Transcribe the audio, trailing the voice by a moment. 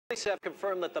Police have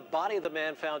confirmed that the body of the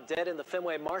man found dead in the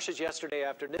Fenway marshes yesterday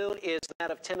afternoon is that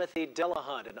of Timothy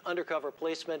Delahunt, an undercover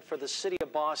policeman for the city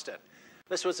of Boston.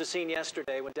 This was the scene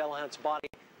yesterday when Delahunt's body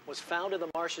was found in the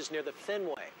marshes near the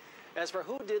Fenway. As for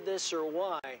who did this or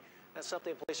why, that's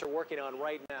something police are working on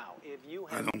right now. If you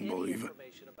have any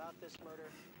information about this murder,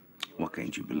 what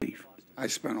can't you believe? I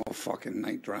spent all fucking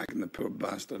night dragging the poor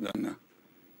bastard in there.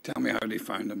 Tell me how they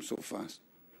found him so fast.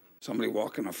 Somebody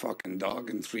walking a fucking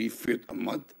dog in 3 feet of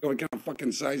mud? What kind of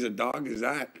fucking size of dog is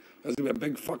that? That's a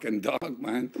big fucking dog,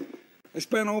 man. I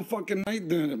spent all fucking night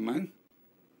doing it, man.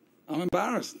 I'm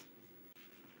embarrassed.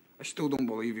 I still don't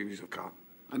believe he was a cop.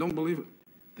 I don't believe it.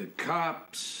 The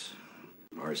cops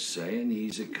are saying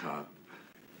he's a cop,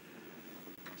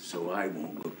 so I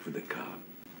won't look for the cop.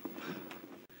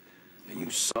 Are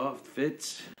you soft,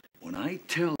 Fitz? When I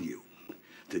tell you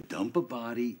to dump a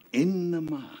body in the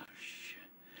marsh,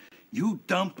 you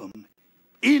dump him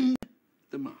in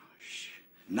the marsh.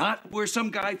 Not where some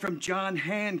guy from John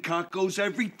Hancock goes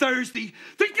every Thursday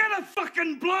to get a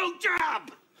fucking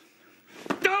blowjob.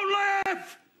 Don't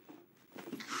laugh!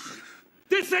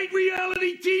 This ain't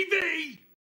reality TV!